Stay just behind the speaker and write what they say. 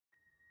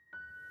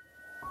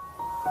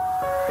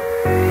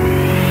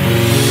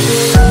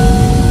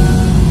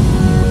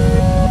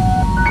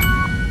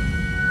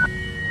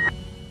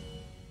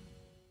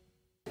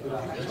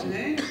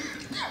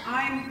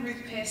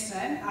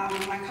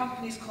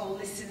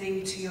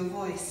listening to your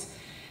voice.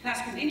 And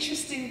that's been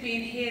interesting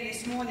being here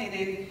this morning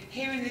and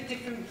hearing the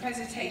different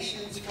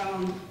presentations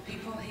from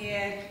people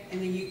here in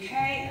the UK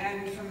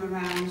and from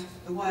around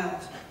the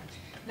world.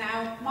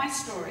 Now, my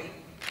story.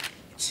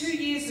 2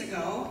 years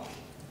ago,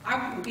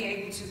 I wouldn't be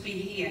able to be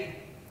here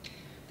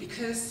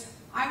because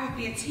I would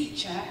be a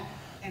teacher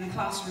in a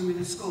classroom in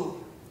a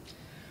school.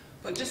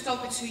 But just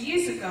over 2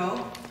 years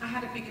ago, I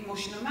had a big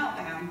emotional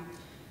meltdown.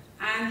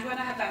 And when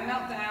I had that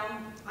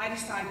meltdown, I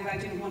decided I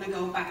didn't want to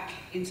go back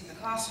into the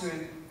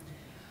classroom.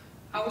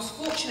 I was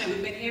fortunate,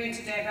 we've been hearing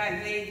today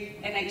about the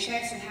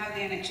NHS and how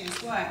the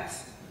NHS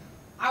works.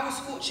 I was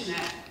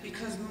fortunate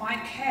because my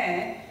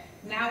care,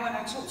 now when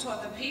I talk to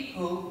other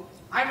people,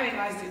 I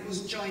realised it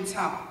was joint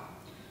up.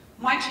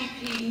 My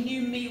GP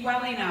knew me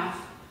well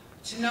enough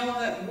to know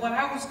that what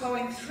I was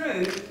going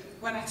through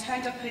when I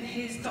turned up in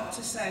his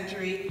doctor's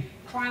surgery,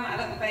 crying like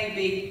a little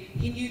baby,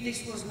 he knew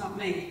this was not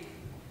me.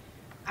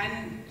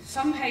 And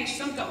some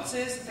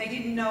doctors, if they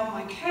didn't know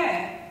my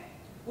care,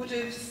 would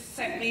have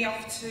sent me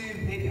off to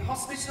maybe a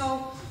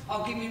hospital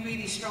or give me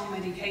really strong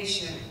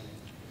medication.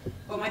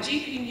 But my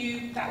GP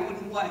knew that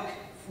wouldn't work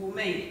for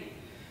me.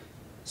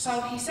 So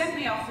he sent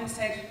me off and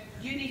said,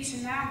 you need to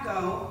now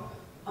go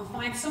and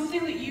find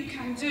something that you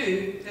can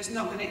do that's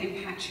not going to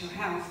impact your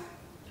health.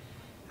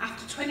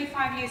 After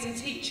 25 years in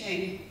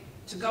teaching,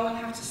 to go and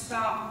have to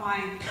start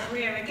my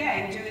career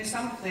again doing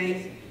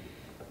something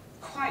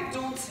quite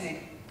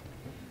daunting.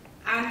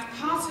 And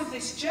part of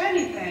this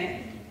journey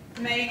then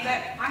made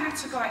that I had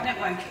to go out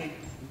networking.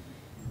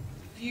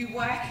 If you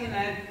work in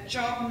a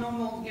job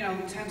normal,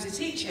 in terms of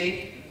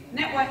teaching,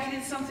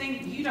 networking is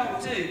something you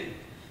don't do.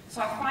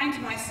 So I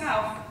find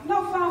myself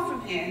not far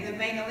from here in the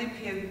main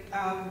Olympian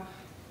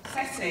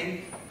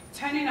setting,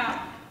 turning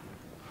up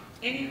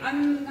in,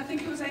 I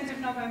think it was end of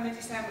November,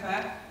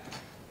 December,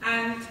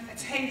 and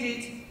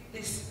attended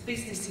this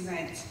business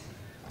event.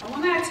 And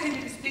when I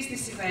attended this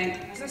business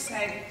event, as I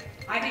said,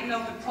 I didn't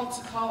know the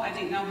protocol, I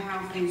didn't know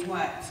how things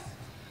worked.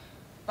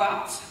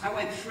 But I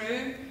went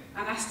through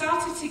and I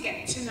started to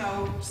get to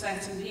know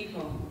certain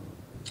people.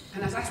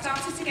 And as I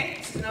started to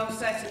get to know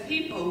certain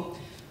people,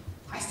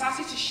 I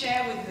started to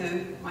share with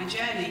them my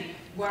journey,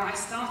 where I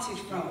started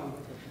from.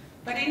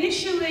 But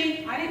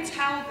initially, I didn't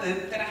tell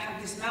them that I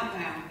had this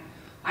meltdown.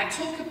 I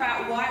talk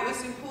about why it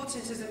was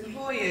important as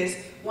employers,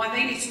 why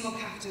they need to look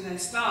after their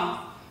staff,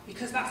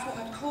 because that's what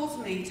had caused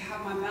me to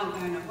have my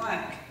meltdown at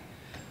work.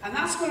 And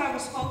that's what I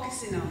was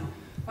focusing on.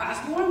 But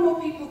as more and more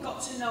people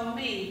got to know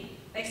me,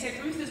 they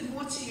said, Ruth, there's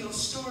more to your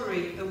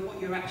story than what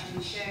you're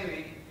actually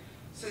sharing.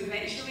 So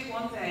eventually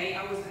one day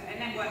I was at a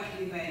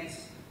networking event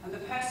and the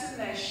person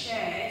there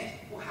shared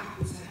what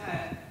happened to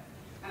her.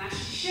 And as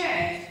she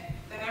shared,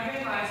 then I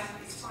realised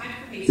it's fine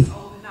for me to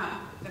open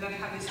up that I'd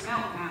had this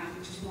meltdown,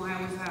 which is why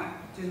I was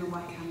out doing the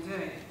work I'm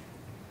doing.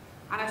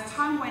 And as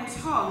time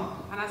went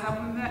on, and as I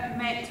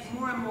met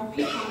more and more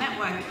people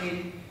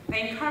networking,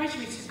 they encouraged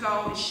me to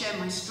go and share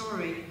my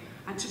story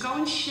and to go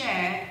and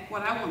share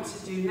what I want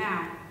to do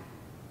now.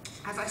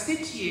 As I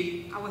said to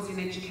you, I was in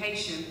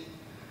education,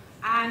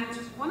 and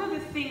one of the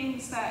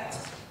things that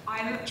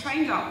I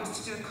trained up was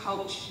to do a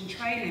coach and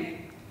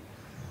training.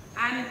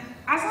 And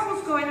as I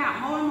was going out,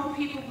 more and more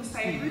people were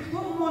saying, Ruth,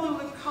 what model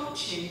of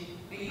coaching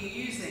are you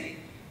using?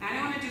 Now,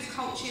 anyone who does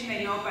coaching,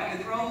 they know about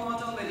the role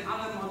model and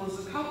other models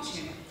of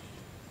coaching.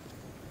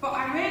 But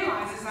I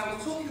realised as I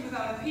was talking with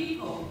other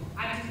people,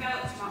 I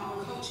developed my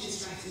own coaching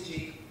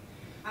strategy.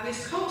 And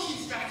this coaching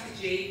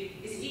strategy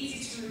is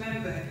easy to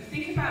remember. If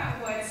you think about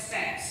the word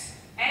STEPS,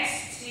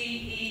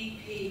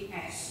 S-T-E-P-S.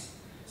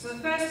 So the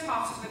first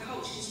part of the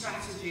coaching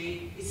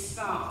strategy is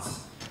start.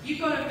 You've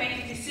got to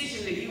make a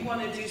decision that you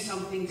want to do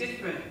something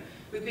different.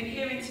 We've been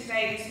hearing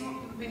today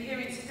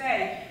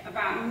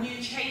about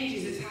new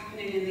changes that's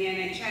happening in the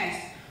NHS.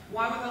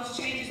 Why were those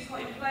changes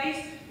put in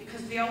place?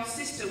 Because the old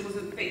system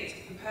wasn't fit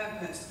for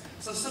purpose.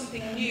 So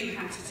something new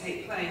had to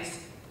take place.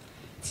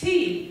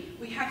 Team,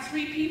 we had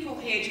 3 people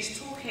here just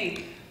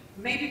talking.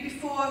 Maybe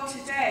before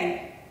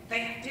today,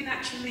 they didn't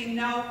actually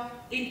know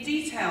in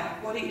detail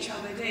what each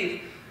other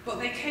did, but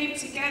they came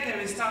together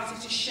and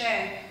started to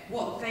share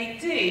what they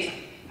did,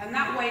 and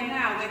that way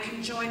now they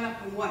can join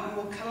up and work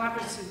more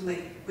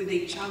collaboratively with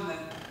each other.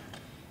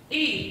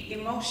 E,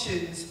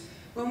 emotions.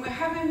 When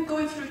we're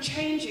going through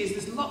changes,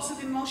 there's lots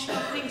of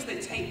emotional things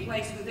that take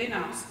place within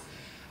us.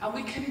 And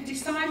we can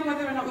decide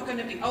whether or not we're going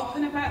to be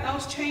open about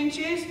those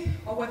changes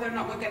or whether or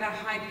not we're going to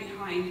hide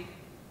behind,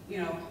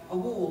 a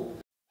wall.